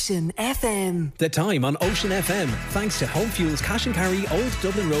Ocean FM. The time on Ocean FM, thanks to Home Fuels Cash and Carry, Old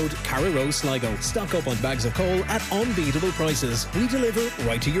Dublin Road, Carrow Road, Sligo. Stock up on bags of coal at unbeatable prices. We deliver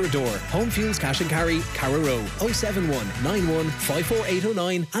right to your door. Home Fuels Cash and Carry, Carrow Road, 071 91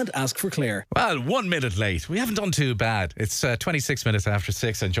 54809 and ask for Claire. Well, 1 minute late. We haven't done too bad. It's 26 minutes after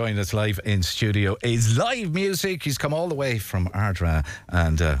 6 and joining us live in studio is live music. He's come all the way from Ardra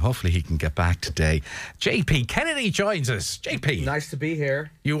and hopefully he can get back today. JP Kennedy joins us. JP. Nice to be here.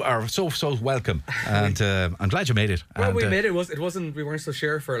 You are so welcome, and I'm glad you made it. Well, and, we made it. It wasn't. We weren't so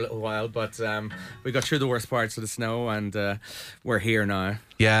sure for a little while, but we got through the worst parts of the snow, and we're here now.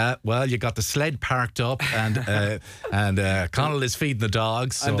 Yeah, well, you got the sled parked up, and Connell is feeding the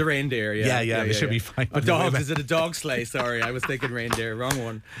dogs, so. And the reindeer. Yeah, they should be fine. A dog? Is it a dog sleigh? Sorry, I was thinking reindeer. Wrong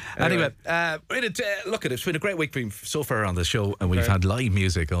one. Anyway, look, it's been a great week so far on the show, and we've had live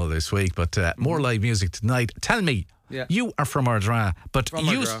music all this week, but more live music tonight. Tell me. Yeah. You are from Ardra, but from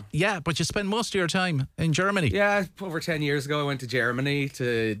Ardra. But you spend most of your time in Germany. Yeah, over 10 years ago I went to Germany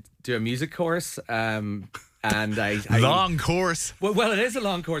to do a music course. And I long course. Well, it is a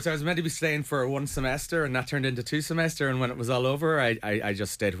long course. I was meant to be staying for 1 semester, and that turned into 2 semesters. And when it was all over, I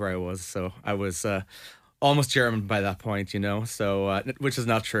just stayed where I was. So I was almost German by that point, you know. So which is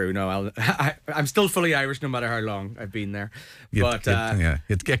not true. No, I'm still fully Irish no matter how long I've been there. You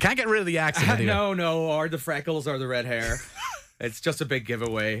can't get rid of the accent. Anyway. No, or the freckles or the red hair. It's just a big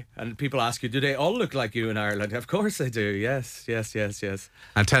giveaway. And people ask you, do they all look like you in Ireland? Of course they do. Yes.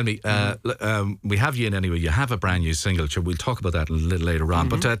 And tell me, we have you in anyway. You have a brand new single. We'll talk about that a little later on.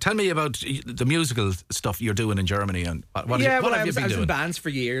 But tell me about the musical stuff you're doing in Germany. And what have you been doing? I was in bands for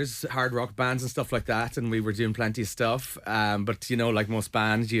years, hard rock bands and stuff like that. And we were doing plenty of stuff. But, you know, like most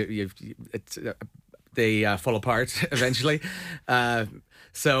bands, they fall apart eventually.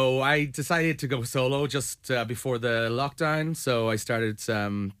 So I decided to go solo just before the lockdown. So I started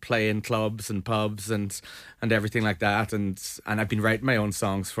playing clubs and pubs and everything like that. And I've been writing my own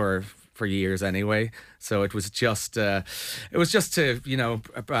songs for years anyway. So it was just to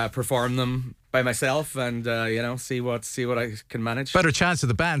perform them by myself and see what I can manage. Better chance of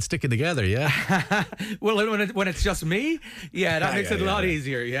the band sticking together, yeah. Well, when it's just me, that makes it a lot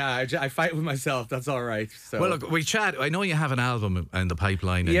easier. Yeah, I fight with myself. That's all right. So. Well, look, we chat. I know you have an album in the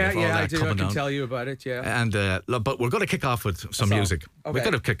pipeline. And I do. I can tell you about it. Yeah. And but we're going to kick off with some music. Okay. We're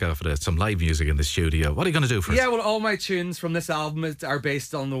going to kick off with some live music in the studio. What are you going to do for us? Yeah, well, all my tunes from this album are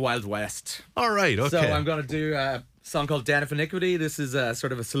based on the Wild West. All right. Okay. So I'm going to do a song called Den of Iniquity. This is a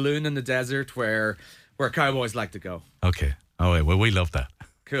sort of a saloon in the desert where cowboys like to go. Okay. All right. Well, we love that.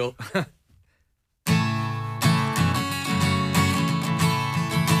 Cool.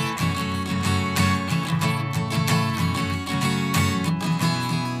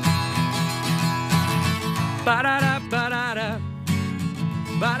 Ba-da-da, ba-da-da,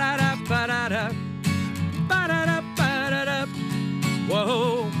 ba-da-da, ba-da-da, ba-da-da, ba-da-da.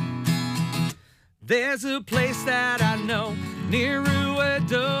 Whoa. There's a place that I know near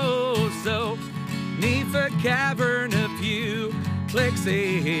Ruidoso, neath a cavern a few clicks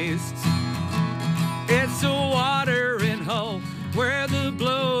east. It's a watering hole where the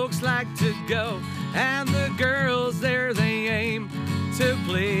blokes like to go, and the girls there they aim to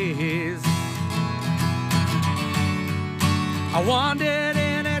please. I wandered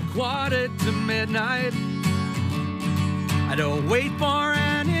in at 1:45. I don't wait for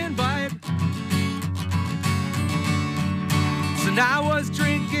an invite. And I was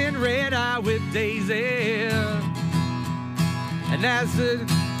drinking red eye with Daisy, and as it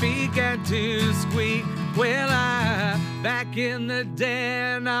began to squeak, well, I back in the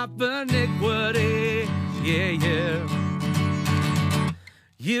den of iniquity. Yeah.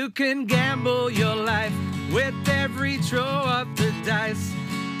 You can gamble your life with every throw of the dice,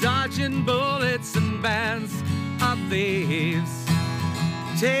 dodging bullets and bands of thieves.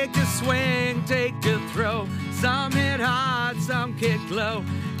 Take a swing, take a throw. Some hit hard, some kick low,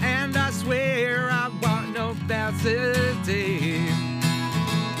 and I swear I want no falsity.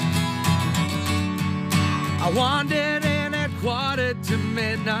 I wandered in at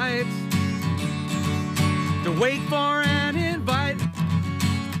 1:45 to wait for an invite.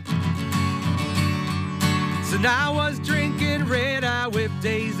 So now I was drinking red eye with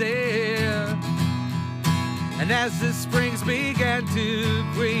Daisy, and as the springs began to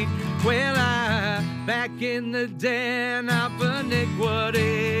creak, well, I back in the den of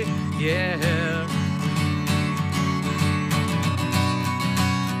iniquity, yeah.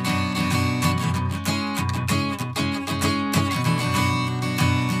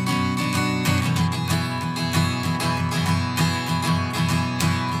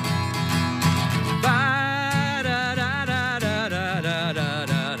 Ba da da da da da da da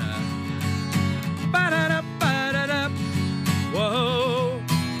da.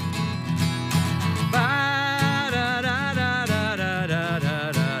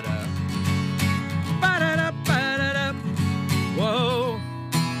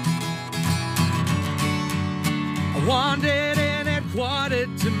 Wandered in at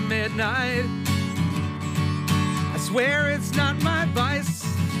 1:45. I swear it's not my vice.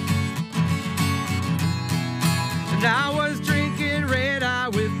 And I was drinking red eye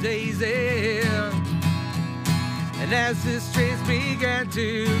with Daisy. And as the streets began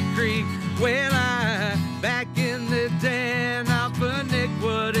to creak, well, I back in the den of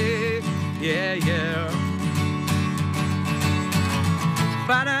iniquity. Yeah, yeah.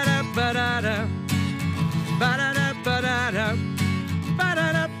 Ba-da-da, ba-da-da. Ba-da-da, ba-da-da.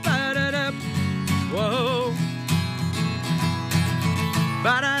 Ba-da-da, ba-da-da. Whoa.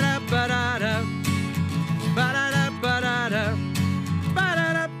 Ba-da-da, ba-da-da. Ba-da-da, ba-da-da.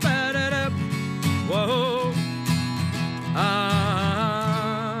 Ba-da-da, ba-da-da. Whoa.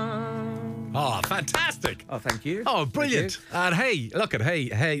 Oh, fantastic. Oh, thank you. Oh, brilliant. And hey, look at,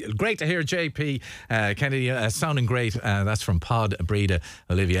 hey, great to hear JP Kennedy sounding great. That's from Pod Breda,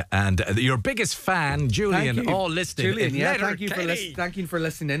 Olivia. And your biggest fan, Julian, all listening. Julian, yeah, thank you for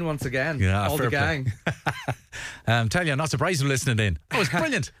listening in once again. Yeah, all the gang. Tell you, I'm not surprised you're listening in. Oh, it's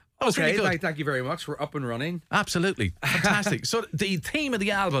brilliant. Oh, it's really good. Thank you very much. We're up and running. Absolutely. Fantastic. So the theme of the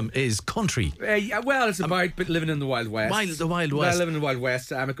album is country. Well, it's about living in the Wild West. The Wild West. Well, living in the Wild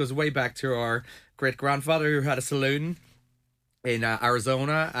West. It goes way back to our great-grandfather who had a saloon in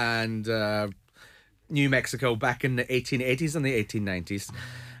Arizona and New Mexico back in the 1880s and the 1890s.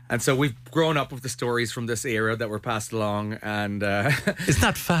 And so we've grown up with the stories from this era that were passed along, and isn't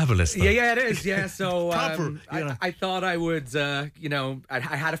that fabulous? Though? Yeah, it is. Yeah, so Proper, I thought I would, I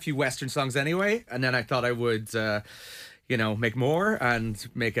had a few Western songs anyway, and then I thought I would, make more and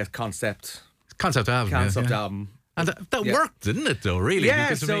make a concept album. And that worked, didn't it? Though, really? Yeah.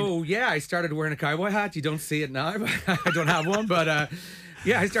 Because, I started wearing a cowboy hat. You don't see it now, but I don't have one. But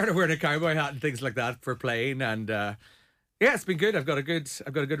I started wearing a cowboy hat and things like that for playing, and. Yeah, it's been good. I've got a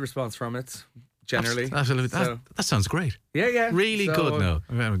good response from it generally. Absolutely, So, that sounds great. Yeah, really good. Now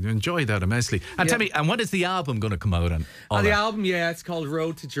I enjoyed that immensely. And tell me, and when is the album going to come out? And the album, it's called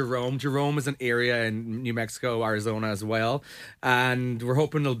Road to Jerome. Jerome is an area in New Mexico, Arizona as well, and we're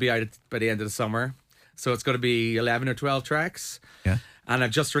hoping it'll be out by the end of the summer. So it's going to be 11 or 12 tracks. Yeah. And I've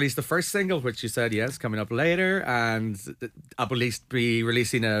just released the first single, which you said, it's coming up later. And I'll be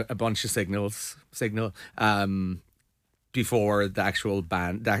releasing a bunch of signal before the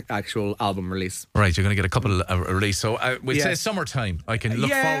actual album release. Right, you're going to get a couple release. So we'd say summertime. I can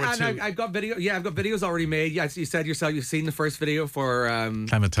look forward to. I've got video. Yeah, I've got videos already made. Yeah, you said yourself you've seen the first video for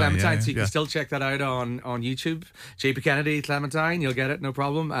Clementine. So you can still check that out on YouTube. JP Kennedy Clementine, you'll get it, no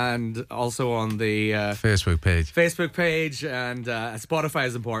problem. And also on the Facebook page. And Spotify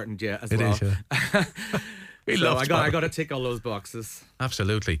is important, as well. It is, yeah. I got to tick all those boxes.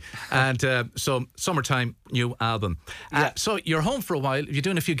 Absolutely. And so summertime, new album. So you're home for a while. Are you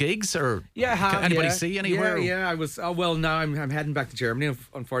doing a few gigs, or can anybody see anywhere? Yeah, I was. Oh, well, now I'm heading back to Germany,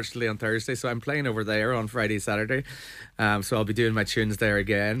 unfortunately, on Thursday. So I'm playing over there on Friday, Saturday. So I'll be doing my tunes there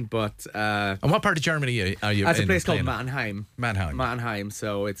again. But and what part of Germany are you? It's a place called Mannheim. Mannheim.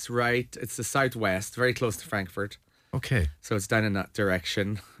 So it's the southwest, very close to Frankfurt. Okay. So it's down in that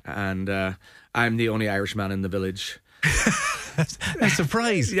direction, and I'm the only Irishman in the village. I'm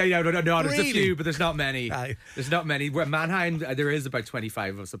surprised. No, there's Really? a few, but there's not many. Aye. There's not many. Where Mannheim, there is about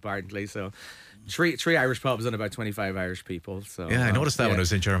 25 of us apparently. So three Irish pubs and about 25 Irish people. So Yeah, I noticed that when I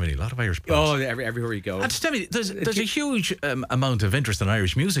was in Germany. A lot of Irish pubs. Oh, everywhere you go. And just tell me, there's a huge amount of interest in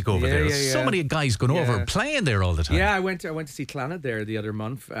Irish music over there. There's so many guys going over and playing there all the time. Yeah, I went to see Clannad there the other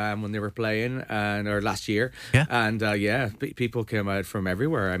month when they were playing, or last year. Yeah. And people came out from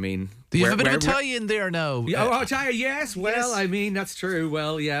everywhere. I mean, Do you have a bit of a tie-in there now? Yes. Well, I mean, that's true.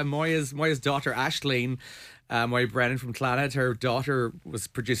 Well, yeah, Moya's daughter, Aisling, Moya Brennan from Clannad, her daughter was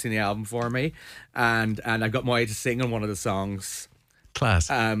producing the album for me, and I got Moya to sing on one of the songs. Class.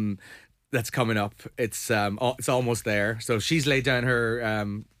 That's coming up. It's almost there. So she's laid down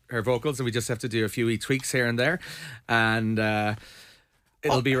her vocals, and we just have to do a few wee tweaks here and there, and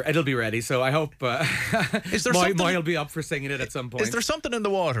it'll be ready. So I hope is there Moya will be up for singing it at some point. Is there something in the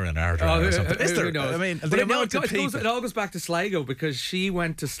water in Ardra or something? Is there? Who knows? I mean, but it all goes back to Sligo, because she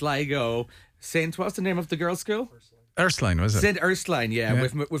went to Sligo. What's the name of the girls' school? Ursline, was it? St. Ursline, yeah.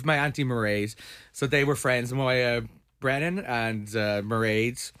 With my auntie Mairead. So they were friends. Moya Brennan and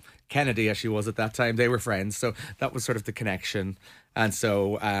Mairead Kennedy, as she was at that time, they were friends. So that was sort of the connection. And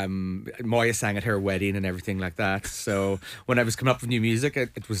so Moya sang at her wedding and everything like that. So when I was coming up with new music,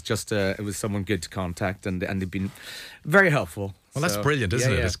 it was just it was someone good to contact, and they've been very helpful. Well, that's brilliant,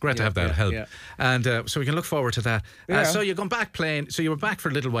 isn't it? It's great to have that help. Yeah. And so we can look forward to that. So you've gone back playing. So you were back for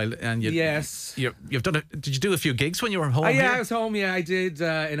a little while, and you've done. Did you do a few gigs when you were home? I was home. Yeah, I did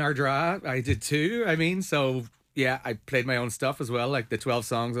in Ardra. I did two. I mean, so Yeah, I played my own stuff as well, like the 12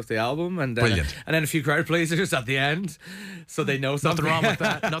 songs of the album, and Brilliant. and then a few crowd pleasers at the end, so they know something. Nothing wrong with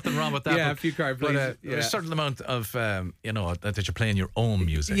that. Nothing wrong with that. Yeah, a few crowd pleasers. But a certain amount of that you're playing your own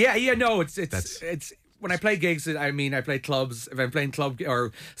music. Yeah. No, it's when I play gigs. I mean, I play clubs. If I'm playing club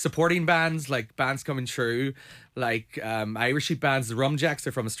or supporting bands, like bands coming through, like Irish sheep bands, the Rumjacks,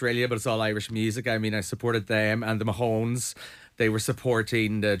 they're from Australia, but it's all Irish music. I mean, I supported them and the Mahones. They were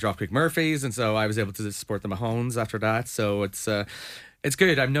supporting the Dropkick Murphys, and so I was able to support the Mahones after that. So it's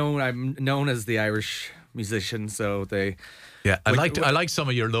good. I'm known as the Irish musician. So they. Yeah, I like some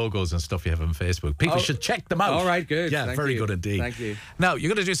of your logos and stuff you have on Facebook. People should check them out. All right, good. Yeah, very good indeed. Thank you. Now you're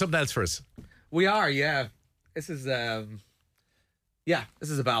going to do something else for us. We are, yeah. This is a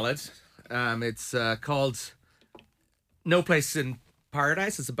ballad. It's called "No Place in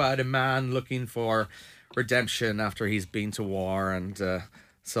Paradise." It's about a man looking for redemption after he's been to war and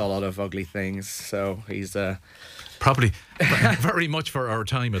saw a lot of ugly things. So he's probably very much for our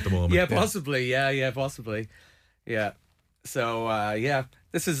time at the moment. Yeah, possibly. Yeah, possibly. Yeah. So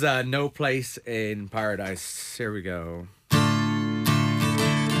this is "No Place in Paradise." Here we go.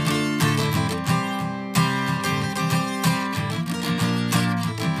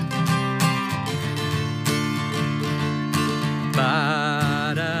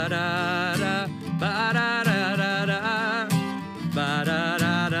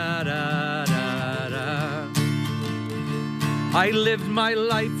 I lived my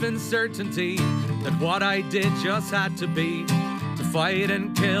life in certainty that what I did just had to be to fight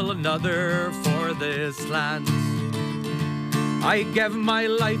and kill another for this land. I gave my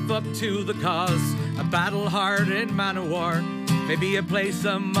life up to the cause, a battle-hardened man of war, maybe a place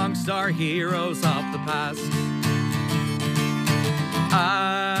amongst our heroes of the past.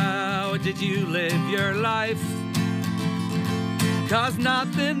 How did you live your life? 'Cause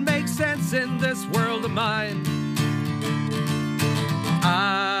nothing makes sense in this world of mine.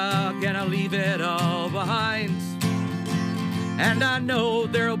 How can I leave it all behind? And I know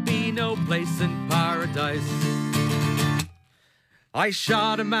there'll be no place in paradise. I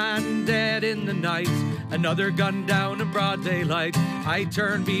shot a man dead in the night, another gunned down in broad daylight. I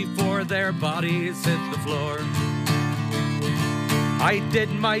turned before their bodies hit the floor. I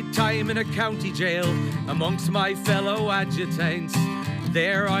did my time in a county jail amongst my fellow adjutants.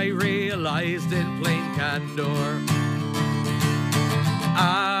 There I realized in plain candor.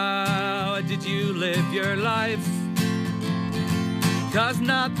 How did you live your life? 'Cause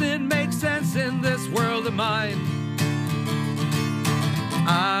nothing makes sense in this world of mine.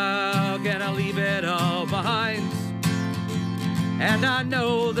 How can I leave it all behind? And I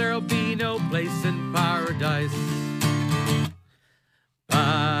know there'll be no place in paradise.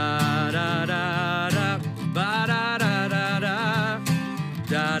 Ba-da-da-da, ba-da-da-da-da,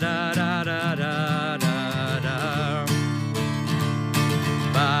 da-da-da-da-da-da-da.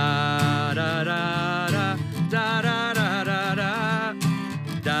 Ba-da-da-da, da-da-da-da-da,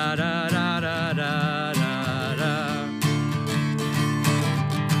 da-da-da-da-da-da.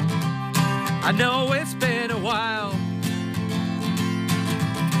 I know it's been a while,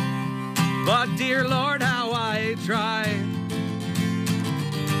 but dear Lord, how I try.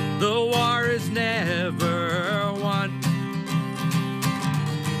 The war is never won.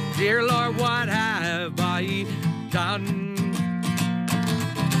 Dear Lord, what have I done?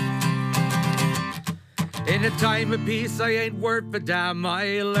 In a time of peace, I ain't worth a damn.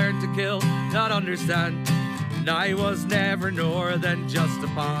 I learned to kill, not understand. And I was never more than just a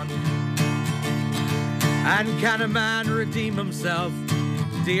pawn. And can a man redeem himself?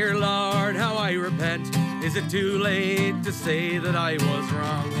 Dear Lord, how I repent. Is it too late to say that I was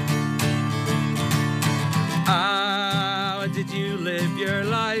wrong? How did you live your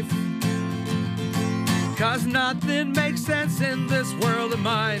life? 'Cause nothing makes sense in this world of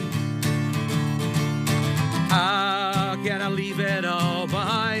mine. How can I leave it all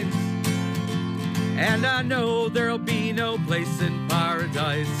behind? And I know there'll be no place in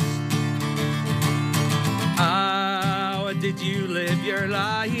paradise. How did you live your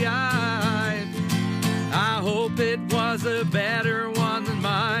life? I hope it was a better one than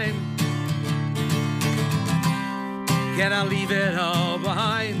mine. Can I leave it all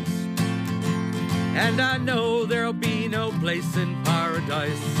behind? And I know there'll be no place in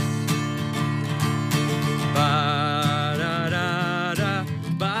paradise. Ba-da-da-da,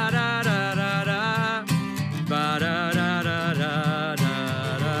 ba-da-da-da-da, ba-da-da-da-da-da.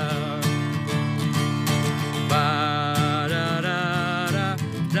 Ba-da-da-da,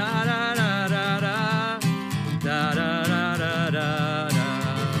 da-da-da-da-da, da-da-da-da-da-da.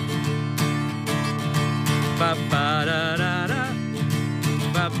 Ba-ba-da-da-da,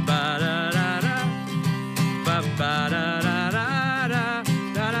 ba-ba-da-da-da, ba-ba-da-da-da.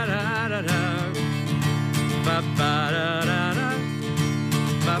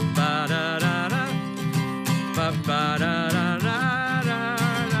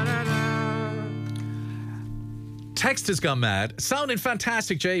 text has gone mad. Sounding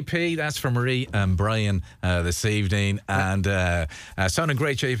fantastic, JP. That's for Marie and Brian this evening. And sounding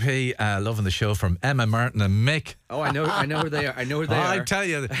great, JP. Loving the show from Emma, Martin and Mick. Oh, I know who they are. I know who they are. I tell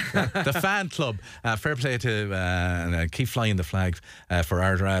you, the fan club. Fair play to keep flying the flag for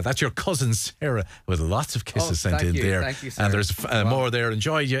Ardra. That's your cousin Sarah with lots of kisses sent in there. Thank you, Sarah. And there's more there.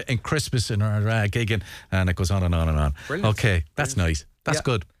 Enjoy you in Christmas in Ardra gigging, and it goes on and on and on. Brilliant. Okay, that's nice. That's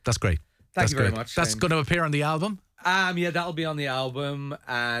good. That's great. Thank That's you very great. much. That's going to appear on the album. Yeah, that'll be on the album,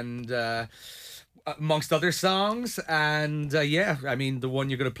 and amongst other songs. And yeah, I mean, the one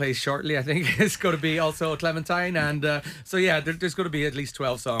you're going to play shortly, I think, is going to be also Clementine. And so yeah, there's going to be at least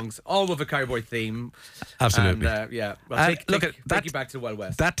 12 songs, all with a cowboy theme. Absolutely. And, yeah. Well, take you back to the Wild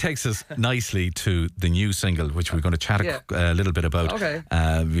West. That takes us nicely to the new single, which we're going to chat a little bit about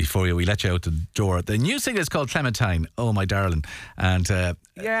before we let you out the door. The new single is called Clementine, Oh My Darling. And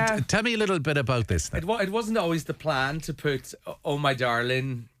tell me a little bit about this. It wasn't always the plan to put Oh My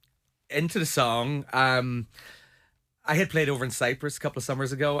Darling into the song. I had played over in Cyprus a couple of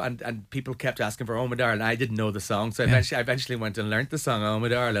summers ago, and people kept asking for Oh My Darling. I didn't know the song, so I eventually went and learnt the song Oh My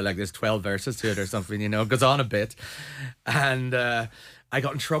Darling. Like there's 12 verses to it or something, it goes on a bit. And I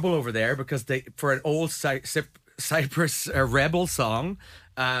got in trouble over there because for an old Cyprus rebel song,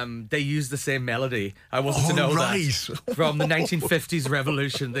 they used the same melody. I wasn't to know that. From the 1950s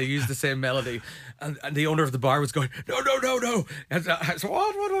revolution, they used the same melody. And the owner of the bar was going, no. And I said,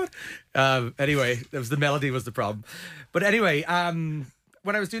 what? Anyway, the melody was the problem. But anyway,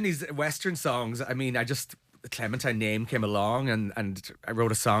 when I was doing these Western songs, I mean, the Clementine name came along, and I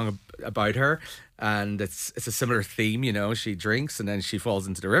wrote a song about her. And it's a similar theme, she drinks and then she falls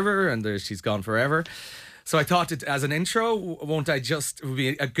into the river and she's gone forever. So I thought as an intro, it would be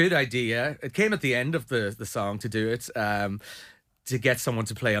a good idea. It came at the end of the song to do it, to get someone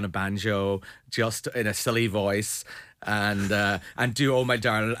to play on a banjo just in a silly voice and do Oh My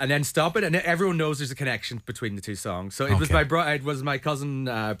Darling and then stop it, and everyone knows there's a connection between the two songs. So it was my cousin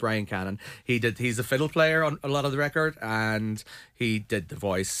Brian Cannon. He's a fiddle player on a lot of the record, and he did the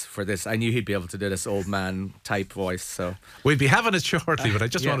voice for this. I knew he'd be able to do this old man type voice. So we'll be having it shortly, but I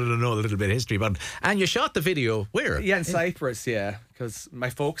just wanted to know a little bit of history about it. And you shot the video where? Yeah, in Cyprus. Yeah, because my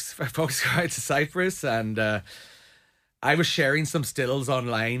folks go out to Cyprus, and I was sharing some stills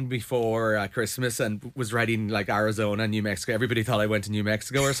online before Christmas and was writing like Arizona, New Mexico. Everybody thought I went to New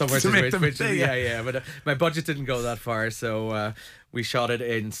Mexico or somewhere. But my budget didn't go that far, so we shot it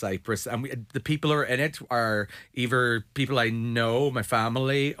in Cyprus. And the people who are in it are either people I know, my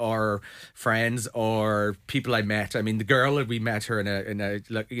family, or friends, or people I met. I mean, the girl, we met her in a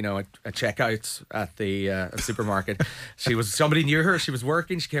checkout at the supermarket. Somebody knew her. She was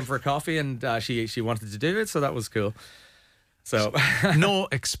working. She came for a coffee, and she wanted to do it, so that was cool. So no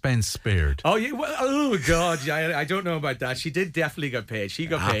expense spared. Oh yeah. Well, oh God. Yeah, I don't know about that. She did definitely get paid. She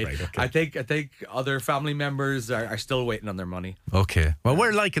got paid. Right, okay. I think other family members are still waiting on their money. Okay. Well,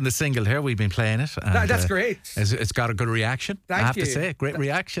 we're liking the single here. We've been playing it. And, that's great. It's got a good reaction. I have to say, great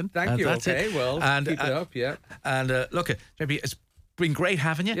reaction. Thank you. That's okay. Well, keep it up. Yeah. And look, maybe it's been great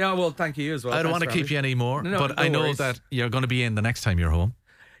having you. Yeah. Well, thank you as well. I don't want to keep you anymore, but I know that you're going to be in the next time you're home.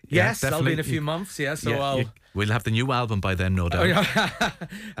 Yes, I'll be in a few months. Yeah. So we'll have the new album by then, no doubt.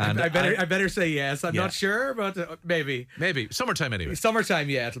 And I better say yes. I'm not sure, but maybe summertime anyway. Summertime,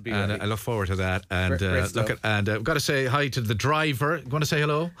 yeah, it'll be. And I look forward to that. And I've got to say hi to the driver. You want to say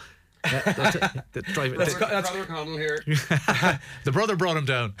hello? The driver. That's Brother Connell here. The brother brought him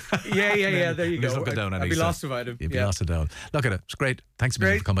down. Yeah. There you go. He's looking down, and I'd be lost without him. He'd be lost down. Look at it. It's great. Thanks a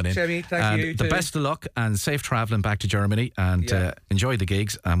million for coming in. Shemmy, thank you. The best of luck and safe travelling back to Germany, and enjoy the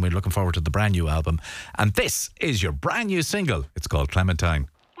gigs. And we're looking forward to the brand new album. And this is your brand new single. It's called Clementine.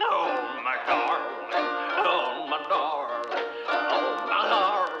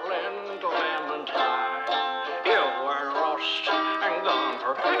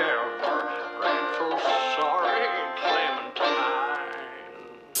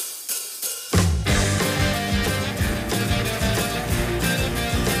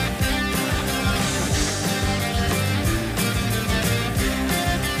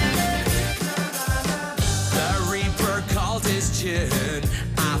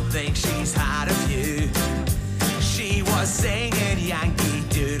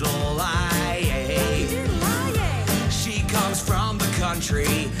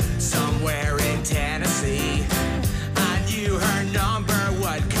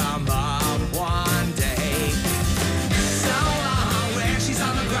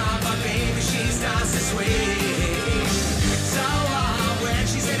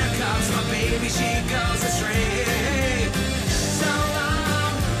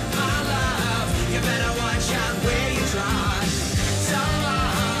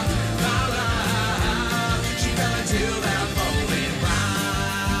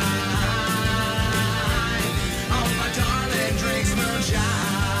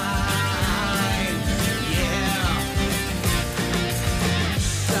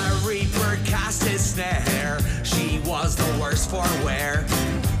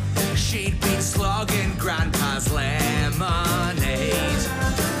 lemonade.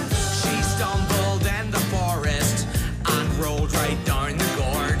 She stumbled in the forest and rolled right down the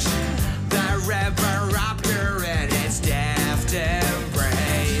gorge. The river wrapped her in its deft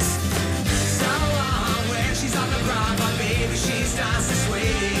embrace. So when she's on the ground, my baby, she's dancing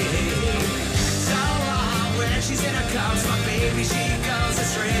sweet. So when she's in her cups, my baby, she goes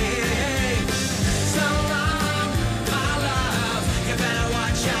astray. So my love, you better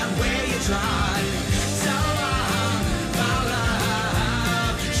watch out where you trod. So my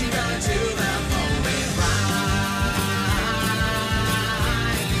love, she ran to the foaming brine.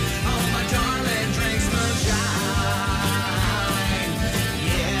 Oh, my darling drinks moonshine.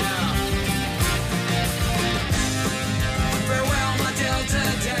 Yeah. Farewell, my Delta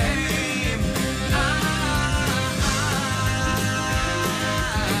dame.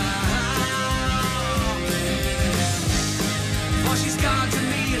 For she's gone to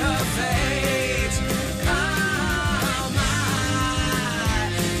meet her fate. Oh, my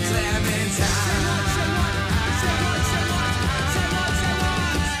Clementine.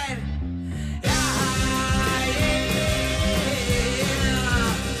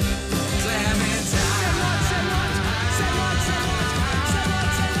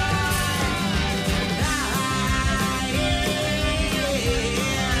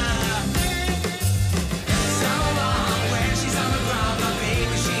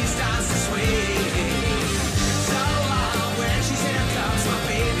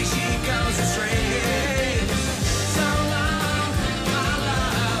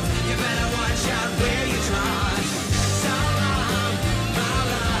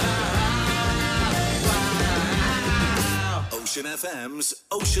 Ocean FM's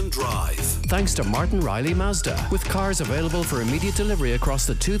Ocean Drive. Thanks to Martin Riley Mazda, with cars available for immediate delivery across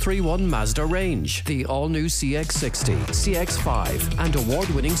the 231 Mazda range. The all-new CX-60, CX-5 and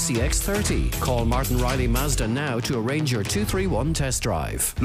award-winning CX-30. Call Martin Riley Mazda now to arrange your 231 test drive.